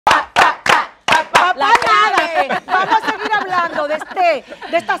nada. Vamos a seguir hablando de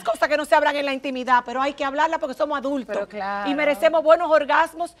estas cosas que no se hablan en la intimidad, pero hay que hablarlas porque somos adultos. Pero claro. Y merecemos buenos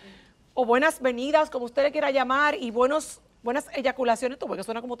orgasmos o buenas venidas, como usted le quiera llamar, y buenas eyaculaciones, tú, porque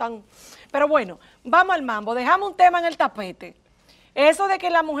suena como tan... Pero bueno, vamos al mambo. Dejamos un tema en el tapete. Eso de que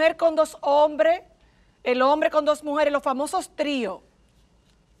la mujer con dos hombres, el hombre con dos mujeres, los famosos tríos,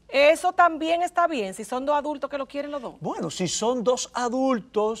 ¿eso también está bien si son dos adultos que lo quieren los dos? Bueno, si son dos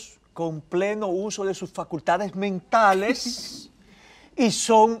adultos con pleno uso de sus facultades mentales y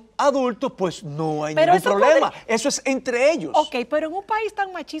son adultos, pues no hay ningún problema. Eso es entre ellos. Ok, pero en un país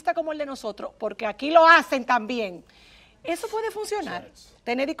tan machista como el de nosotros, porque aquí lo hacen también, ¿eso puede funcionar?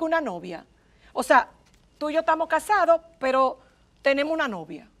 Tener y que una novia. O sea, tú y yo estamos casados, pero tenemos una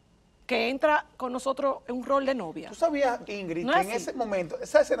novia que entra con nosotros en un rol de novia. ¿Tú sabías, Ingrid, ¿No que es en así? ese momento,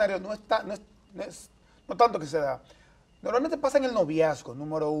 ese escenario no tanto que se da? Normalmente pasa en el noviazgo,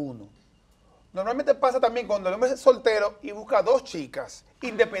 número uno. Normalmente pasa también cuando el hombre es soltero y busca dos chicas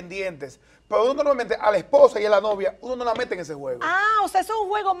independientes. Pero uno normalmente a la esposa y a la novia, uno no la mete en ese juego. Ah, o sea, eso es un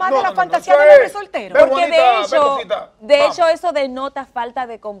juego más No, de la no, no, fantasía eso del hombre es. soltero. Ve Porque bonita, de vamos. hecho eso denota falta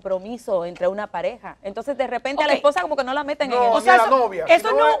de compromiso entre una pareja. Entonces de repente a la Ok. esposa como que no la meten en No, eso. O sea, ni a la eso, novia, eso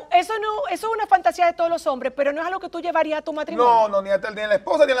si no, no eso es una fantasía de todos los hombres, pero no es algo que tú llevarías a tu matrimonio. No, ni a la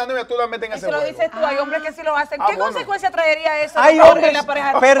esposa ni a la novia tú la metes en ese Eso lo juego. dices tú, hay hombres que sí lo hacen. Ah, ¿Qué bueno. consecuencia traería eso? Hay doctor, hombres en la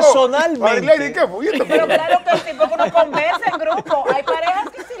pareja? personalmente. Arisleyda, ¿qué fue? Pero claro que sí, porque uno conversa en grupo. Hay parejas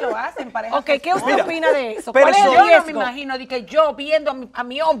que sí lo hacen, parejas Ok, que ¿qué usted Mira, opina de eso? pero ¿Cuál es el Yo no riesgo? me imagino de que yo viendo a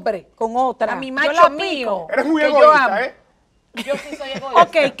mi hombre, Con otra. a mi Yo macho la mío, pico. Eres muy que yo amo. egoísta, ¿eh? Yo sí soy egoísta.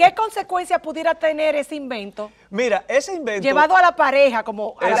 Ok, ¿qué consecuencia pudiera tener ese invento Mira, ese invento llevado a la pareja,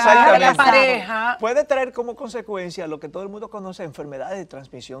 como a la Exactamente. de la casado? pareja. puede traer como consecuencia lo que todo el mundo conoce, enfermedades de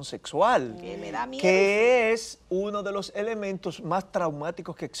transmisión sexual, Que me da miedo. que es uno de los elementos más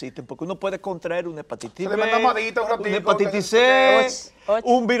traumáticos que existen, porque uno puede contraer una hepatitis Se le B, manda mamadita un ratito, una hepatitis que C, se-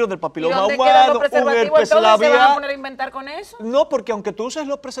 un virus del ¿Y papiloma dónde quedan los humano, un preservativos? herpes Entonces se van a labial. poner a inventar con eso. No, porque aunque tú uses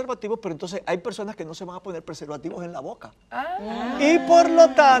los preservativos, pero entonces hay personas que no se van a poner preservativos en la boca. Y por lo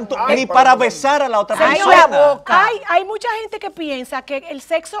tanto, Ay, ni para para lo menos. besar a la otra Ay, persona. la boca. Hay mucha gente que piensa que el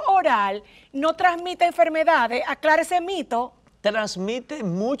sexo oral no transmite enfermedades. Aclara ese mito. Transmite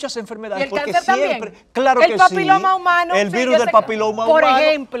muchas enfermedades. ¿Y el porque cáncer también? siempre, claro El que papiloma sí, humano, el sí, virus yo del sé que- papiloma por humano,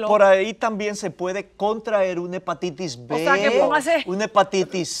 ejemplo. por ahí también se puede contraer una hepatitis B, O sea, que póngase- una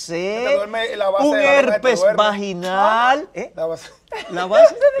hepatitis Te C, duerme la base un de la lengua, te herpes duerme. vaginal. ¿Eh? La base, ¿La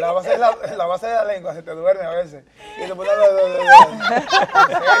base? la base de la lengua se te duerme a veces. Y te pones-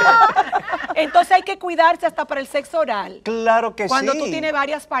 Entonces hay que cuidarse hasta para el sexo oral. Claro que Cuando sí. tú tienes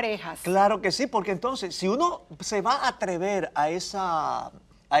varias parejas. Claro que sí, porque entonces, si uno se va a atrever a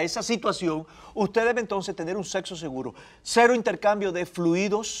esa situación, usted debe entonces tener un sexo seguro. Cero intercambio de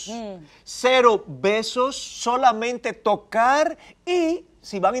fluidos, cero besos, solamente tocar y,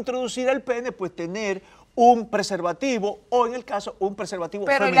 si van a introducir el pene, pues tener un preservativo o, en el caso, un preservativo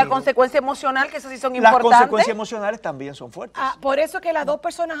Pero y femenino. la consecuencia emocional, que eso sí son Las importantes. consecuencias emocionales también son fuertes. Ah, por eso es que las dos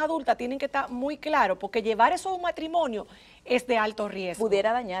personas adultas tienen que estar muy claros, porque llevar eso a un matrimonio es de alto riesgo.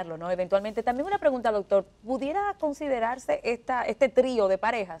 Pudiera dañarlo, ¿no? Eventualmente. También una pregunta, doctor. ¿Pudiera considerarse este trío de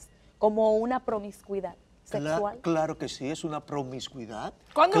parejas como una promiscuidad sexual? Claro que sí, es una promiscuidad.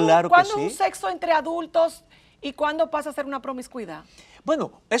 ¿Cuándo, Claro que cuándo sí. un sexo entre adultos y cuándo pasa a ser una promiscuidad?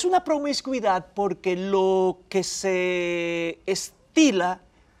 Bueno, es una promiscuidad porque lo que se estila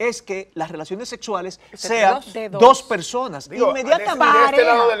es que las relaciones sexuales sean de dos. dos personas. Digo, Inmediatamente. de este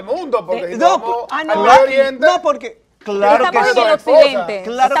lado del mundo, porque si No, vamos ah, al no. Medio Oriente, no, porque claro que Estamos en sí. el esposa. occidente.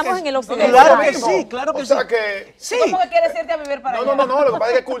 Claro Estamos que en el sí. occidente. Claro que mismo. sí, claro que O sea sí. que- Sí. ¿Cómo que quieres irte a vivir para allá? No, lo que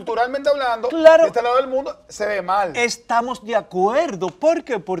pasa es que culturalmente hablando, Claro. de este lado del mundo se ve mal. Estamos de acuerdo. ¿Por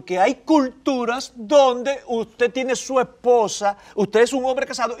qué? Porque hay culturas donde usted tiene su esposa, usted es un hombre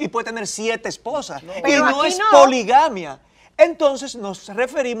casado y puede tener 7 esposas. Y Pero no aquí es no. poligamia. Entonces nos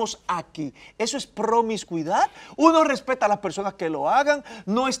referimos aquí. Eso es promiscuidad. Uno respeta a las personas que lo hagan,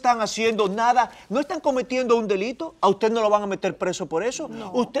 no están haciendo nada, no están cometiendo un delito. A usted no lo van a meter preso por eso.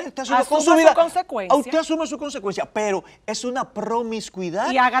 Usted está haciendo con Asuma su vida. su consecuencia. A usted asume su consecuencia, pero es una promiscuidad.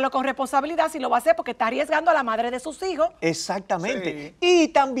 Y hágalo con responsabilidad si lo va a hacer, porque está arriesgando a la madre de sus hijos. Exactamente. Y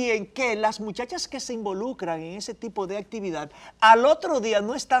también que las muchachas que se involucran en ese tipo de actividad, al otro día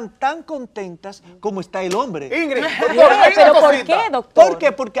no están tan contentas como está el hombre. Ingrid, doctora, Pero, hay una ¿por cosita. qué, doctor? ¿Por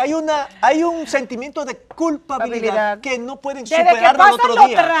qué? Porque hay un sentimiento de culpabilidad Culpabilidad. que no pueden Desde que superarlo al pasan otro los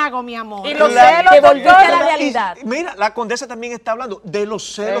día. tragos, mi amor. Y los Claro. celos, Te volviste doctor. a la Y- realidad. mira, la condesa también está hablando de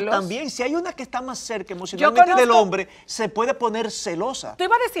los celos Celos. también. Si hay una que está más cerca emocionalmente del conozco- hombre, se puede poner celosa. ¿Tú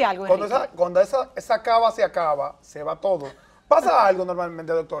ibas a decir algo, Cuando, Enrique? cuando esa acaba, se va todo. Pasa algo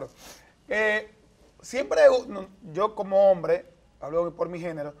normalmente, doctor. siempre, yo como hombre, hablo por mi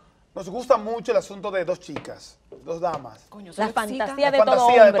género, nos gusta mucho el asunto de dos chicas, dos damas. Coño, La suavecita. fantasía La de todo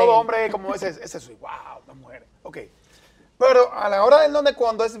fantasía de hombre. todo hombre, como ese soy, wow, dos mujeres. Ok. Pero a la hora en donde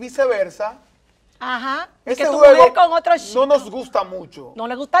cuando es viceversa, Ajá. Y ese que tu juego mujer con otro chico. no nos gusta mucho. No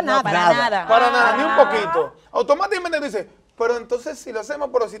le gusta nada. para nada. Para nada, ni un Ah. poquito. Automáticamente dice, pero entonces si lo hacemos,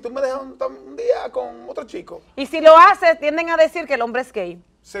 pero si tú me dejas un día con otro chico. Y si lo haces, tienden a decir que el hombre es gay.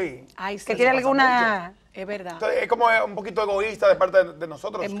 Sí. Ay, sí, Que tiene pasa alguna... mucho. Es verdad. Entonces, es como un poquito egoísta de parte de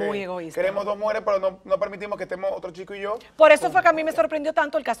nosotros. Es que muy egoísta. Queremos dos mujeres, pero no permitimos que estemos otro chico y yo. Por eso fue que a mí me sorprendió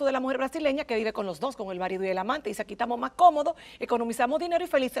tanto el caso de la mujer brasileña que vive con los dos, con el marido y el amante. Dice, aquí estamos más cómodos, economizamos dinero y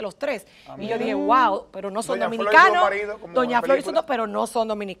felices los tres. Y yo dije, wow, pero no son Doña Flor y su dominicanos. marido, como Doña en Flor y su películas. pero no son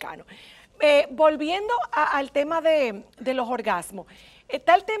dominicanos. Volviendo al tema de los orgasmos.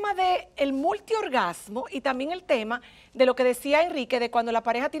 Está el tema del multiorgasmo y también el tema de lo que decía Enrique, de cuando la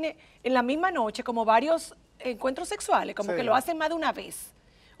pareja tiene en la misma noche como varios encuentros sexuales, como Sí. que lo hacen más de una vez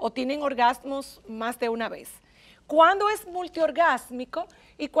o tienen orgasmos más de una vez. ¿Cuándo es multiorgásmico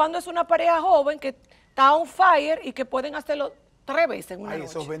y cuándo es una pareja joven que está on fire y que pueden hacerlo 3 veces en una Ay,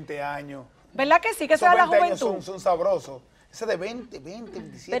 noche? esos 20 años. ¿Verdad que sí? Que Esos esa es la 20 años juventud. son sabrosos. Ese de 20,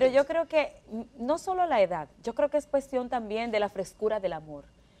 27. Pero yo creo que no solo la edad, yo creo que es cuestión también de la frescura del amor.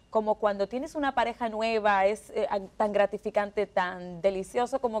 Como cuando tienes una pareja nueva, es tan gratificante, tan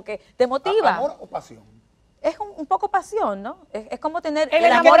delicioso, como que te motiva. ¿Amor o pasión? Es un poco pasión, ¿no? Es como tener El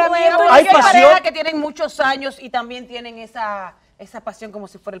amor enamoramiento. nuevo. Hay Hay pasión. parejas que tienen muchos años y también tienen esa pasión como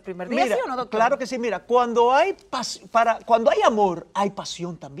si fuera el primer día, Mira, ¿sí o no, doctor? claro que sí, mira, cuando hay cuando hay amor, hay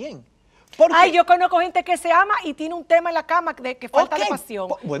pasión también. Porque, Ay, yo conozco gente que se ama y tiene un tema en la cama de que falta de ok, pasión.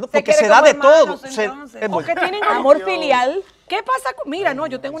 Bueno, Se porque quiere se da como de hermanos, todo. entonces. O que tienen Amor filial. ¿Qué pasa? Mira, no,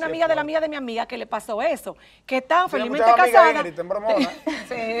 yo tengo una amiga de la amiga de mi amiga que le pasó eso, que está Tiene felizmente muchas amigas, casada, Ingrid, te embromona.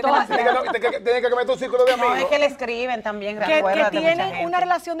 Sí, Todas- Tienes que comer tu círculo de no, es amigos. que le escriben también, que recuérdate, mucha tienen gente. una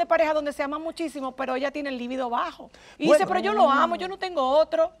relación de pareja donde se aman muchísimo, pero ella tiene el líbido bajo. Y Bueno. dice, pero yo lo amo, yo no tengo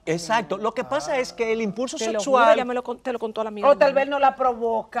otro. Exacto. Lo que pasa es que el impulso Te lo juro, sexual. ella te lo contó la amiga. O de tal mi vez no la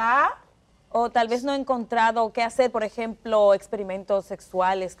provoca. O tal vez no he encontrado qué hacer, por ejemplo, experimentos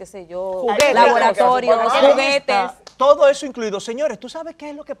sexuales, qué sé yo, Juguetes. laboratorios, Ahí juguetes. Todo eso incluido. Señores, ¿tú sabes qué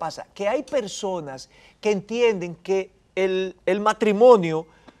es lo que pasa? Que hay personas que entienden que el matrimonio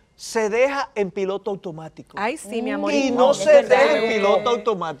se deja en piloto automático. Ay, sí, mi amor. Y no es se verdad. deja en piloto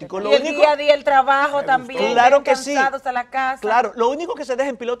automático. Y Lo el único, día a día, el trabajo también. claro llegan que sí. cansados a la casa. Claro, lo único que se deja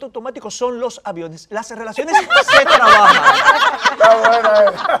en piloto automático son los aviones. Las relaciones se trabajan. Está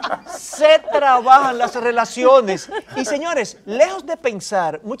buena, Se trabajan las relaciones. Y señores, lejos de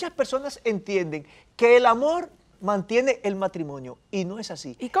pensar, muchas personas entienden que el amor mantiene el matrimonio. Y no es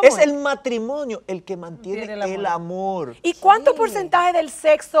así. ¿Y cómo Es es? el matrimonio el que mantiene Tiene el amor. ¿Y cuánto porcentaje del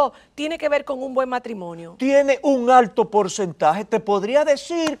sexo tiene que ver con un buen matrimonio? Tiene un alto porcentaje. Te podría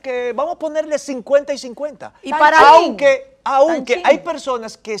decir que vamos a ponerle 50 y 50. Y para aunque Tanchín. hay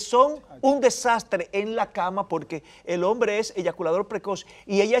personas que son un desastre en la cama porque el hombre es eyaculador precoz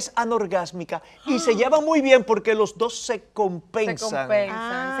y ella es anorgásmica y se llevan muy bien porque los dos se Se compensan.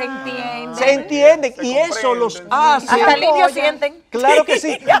 compensan, se entienden. Se entienden Se y eso los comprenden. hace. Hasta alivio sienten. Claro que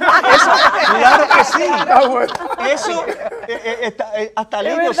sí. Eso, claro que sí. Está bueno. Eso, hasta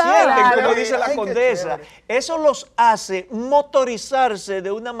alivio verdad, sienten, claro. como dice la Ay, qué condesa. chévere. Eso los hace motorizarse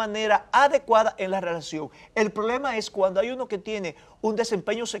de una manera adecuada en la relación. El problema es cuando hay uno que tiene un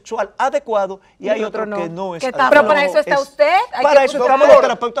desempeño sexual adecuado y hay otro que no es Que está adecuado. Pero para eso está usted. Hay Para que eso buscar- estamos los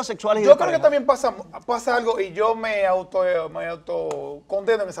terapeutas sexuales y Yo de creo que pareja. también pasa algo y yo me auto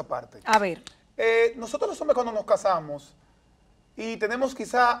condeno en esa parte. A ver, Nosotros los hombres cuando nos casamos y tenemos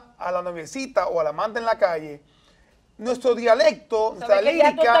quizá a la noviecita o al amante en la calle, nuestro dialecto, nuestra ¿Sabes que ya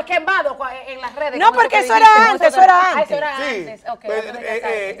tú lírica... estás quemado en las redes? No, con porque que eso era dijiste, antes, eso era Ah, eso era Sí, antes. Ok, pues, entonces ya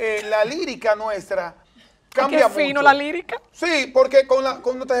sabes. la lírica nuestra qué cambia fino mucho. la lírica. Sí, porque con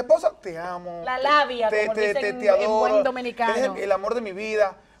nuestras esposas te amo. La labia, como dicen te en adoro. buen dominicano. Eres el amor de mi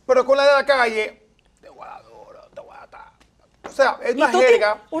vida. Pero con la de la calle, te voy a adorar, te voy a atar. O sea, es Y una tú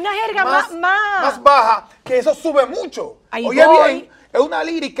jerga. una jerga más- más baja, que eso sube mucho. Ahí Oye voy. bien, es una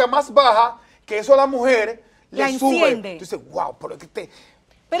lírica más baja, que eso a la mujer La le sube. enciende. Tú dices, wow, pero es que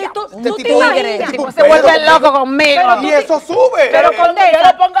Pero ya, tú este te tipo- imaginas. El tipo tú se vuelve pedo, loco conmigo. Pero y eso sube. Pero con Condesa,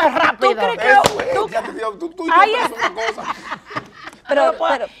 yo lo pongo rápido. ¿tú crees que Eso es, tú- ya te digo, tú y yo Ay, tenemos una cosa. Pero,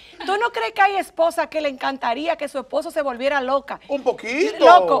 ¿Tú no crees que hay esposas que le encantaría que su esposo se volviera loca? Un poquito.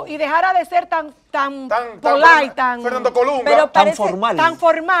 Loco, y dejara de ser tan polite, tan Fernando Colunga. pero Tan parece- formal. tan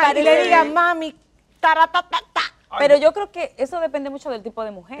formal. Y le Parece- diga, mami, taratatata. Pero yo creo que eso depende mucho del tipo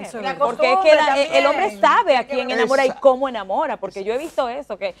de mujer. Eso es La verdad. Porque es que costumbre el hombre también. sabe a Hay que quién ver. enamora y Exacto. cómo enamora, porque yo he visto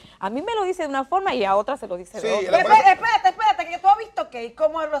eso, que a mí me lo dice de una forma y a otra se lo dice de Sí, otra. la- Espérate, que tú has visto qué,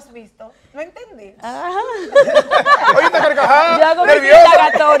 ¿cómo lo has visto? No entendí. Oye, te carcajada. Yo hago mi nerviosa.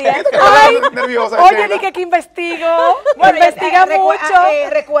 indagatoria. Oye, te carcajada, nerviosa. Oye, Sheila. ni que investigo. Bueno, Investiga mucho.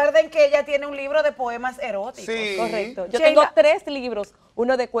 recuerden que ella tiene un libro de poemas eróticos. Sí. Correcto. Yo Sheila. tengo 3 libros,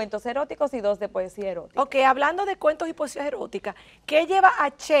 uno de cuentos eróticos y 2 de poesía erótica. Ok, hablando de cuentos y poesías eróticas, ¿qué lleva a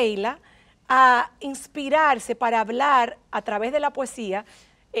Sheila a inspirarse para hablar a través de la poesía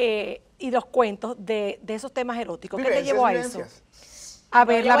y los cuentos de esos temas eróticos? ¿Qué te Vivencias, llevó a eso? vivencias. A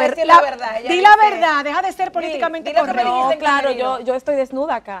ver, ella va a decir la verdad, ella Di la dice- verdad, deja de ser políticamente di lo que me correcto. dijiste. No, en claro, querido. yo estoy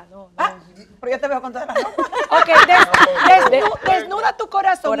desnuda acá. No, no. Ah, pero yo te veo con toda la ropa. Ok, desnuda tu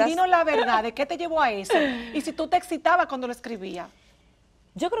corazón y dinos la verdad, ¿de qué te llevó a eso? Y si tú te excitabas cuando lo escribías.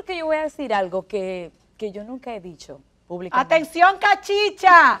 Yo creo que yo voy a decir algo que yo nunca he dicho públicamente. ¡Atención,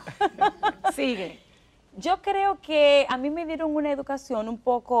 cachicha! Sigue. Yo creo que a mí me dieron una educación un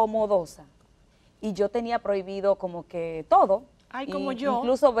poco modosa y yo tenía prohibido como que todo. Ay, como yo.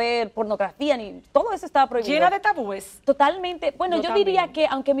 Incluso ver pornografía, ni todo eso estaba prohibido. Llena de tabúes. Totalmente. Bueno, Yo yo diría también.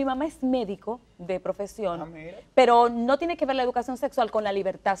 que aunque mi mamá es médico de profesión, Ah, mira. pero no tiene que ver la educación sexual con la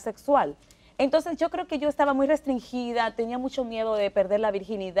libertad sexual. Entonces yo creo que yo estaba muy restringida, tenía mucho miedo de perder la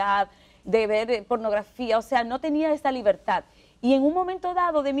virginidad, de ver pornografía, o sea, no tenía esa libertad. Y en un momento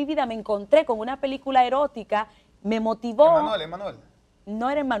dado de mi vida me encontré con una película erótica, me motivó. Emanuel.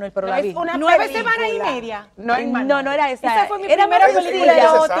 No era Emmanuel, pero No la es vi. una 9 película. semanas y media. No, No era esa. Esa fue mi Era primera más película sencilla.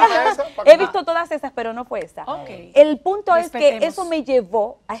 erótica. ¿Esa? ¿Para He qué? visto todas esas, pero no fue esa. Ok. El punto es que Respetemos. eso me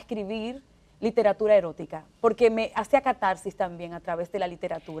llevó a escribir literatura erótica, porque me hacía catarsis también a través de la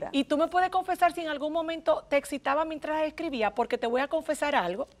literatura. Y tú me puedes confesar si en algún momento te excitaba mientras escribía, porque te voy a confesar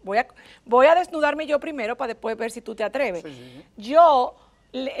algo. Voy a desnudarme yo primero para después ver si tú te atreves.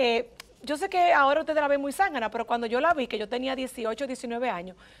 Yo sé que ahora ustedes la ven muy zángana, pero cuando yo la vi, que yo tenía 18, 19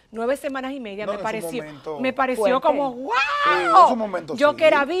 años, 9 semanas y media, No, me en su pareció, momento me pareció fuerte. como ¡wow! en su momento Yo sí. que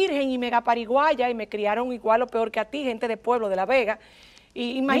era virgen y mega pariguaya y me criaron igual o peor que a ti, gente de pueblo, de La Vega.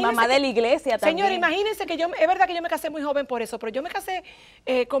 Y Mi mamá de la iglesia también. Señor, imagínense que es verdad que yo me casé muy joven por eso, pero yo me casé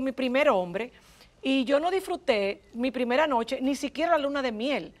con mi primer hombre y yo no disfruté mi primera noche, ni siquiera la luna de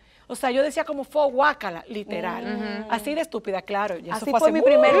miel. O sea, yo decía como fue guácala, literal. Así de estúpida, claro. Y eso Así fue fue hace mi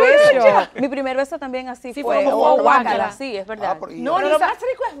primer mucho. beso. Mi primer beso también así Sí, fue. fue como Oh, guácala. guácala, sí, es verdad. No, Pero ni lo sa- más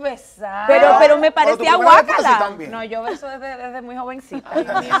rico es besar. pero me Pero tu parecía primera vez fue así guácala. también. No, yo beso desde muy jovencita.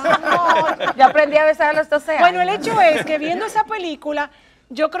 Yo aprendí a besar a los 12 años. Bueno, el hecho es que viendo esa película,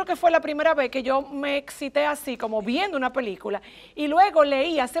 yo creo que fue la primera vez que yo me excité así, como viendo una película. Y luego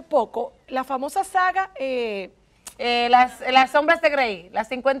leí hace poco la famosa saga, las sombras de Grey, las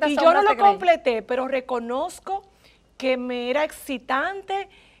 50 y yo sombras no de lo Grey. completé, pero reconozco que me era excitante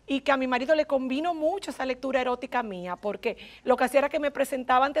y que a mi marido le convino mucho esa lectura erótica mía, porque lo que hacía era que me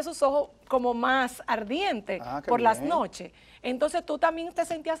presentaba ante sus ojos como más ardiente Ah, qué por las bien. noches. Entonces tú también te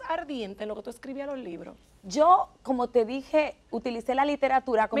sentías ardiente en lo que tú escribías los libros. Yo, como te dije, utilicé la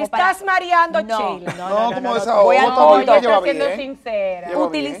literatura como Me para... estás mareando, No, Sheila. No, como esa voy al otra, punto. ahorita Yo lleva estoy siendo bien. sincera. Lleva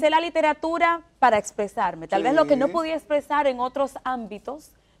Utilicé bien. la literatura para expresarme. Tal vez lo que no Sí. podía expresar en otros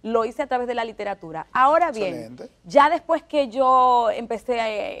ámbitos, lo hice a través de la literatura. Ahora bien, Excelente. ya después que yo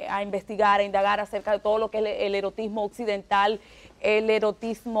empecé a investigar, a indagar acerca de todo lo que es el erotismo occidental, el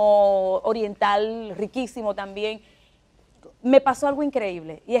erotismo oriental riquísimo también, me pasó algo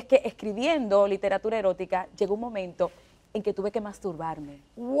increíble. Y es que escribiendo literatura erótica, llegó un momento en que tuve que masturbarme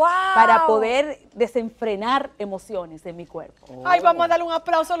 ¡Wow! para poder desenfrenar emociones en mi cuerpo. Ay, vamos a darle un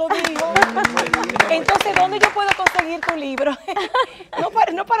aplauso, lo digo. Entonces, ¿dónde yo puedo conseguir tu libro?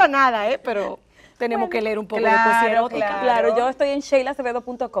 No para nada, pero tenemos que leer un poco de poesía erótica. Claro, yo estoy en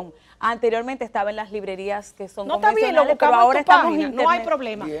sheilacevedo.com. Anteriormente estaba en las librerías que son No está bien, lo convencionales, pero buscamos ahora en tu estamos en página, no hay internet.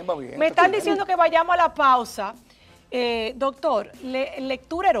 problema. Bien, va bien, Me está están bien. diciendo que vayamos a la pausa. Doctor,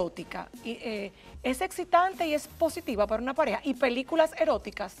 lectura erótica, ¿es excitante y es positiva para una pareja? ¿Y películas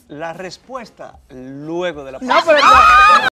eróticas? La respuesta luego de la No, pero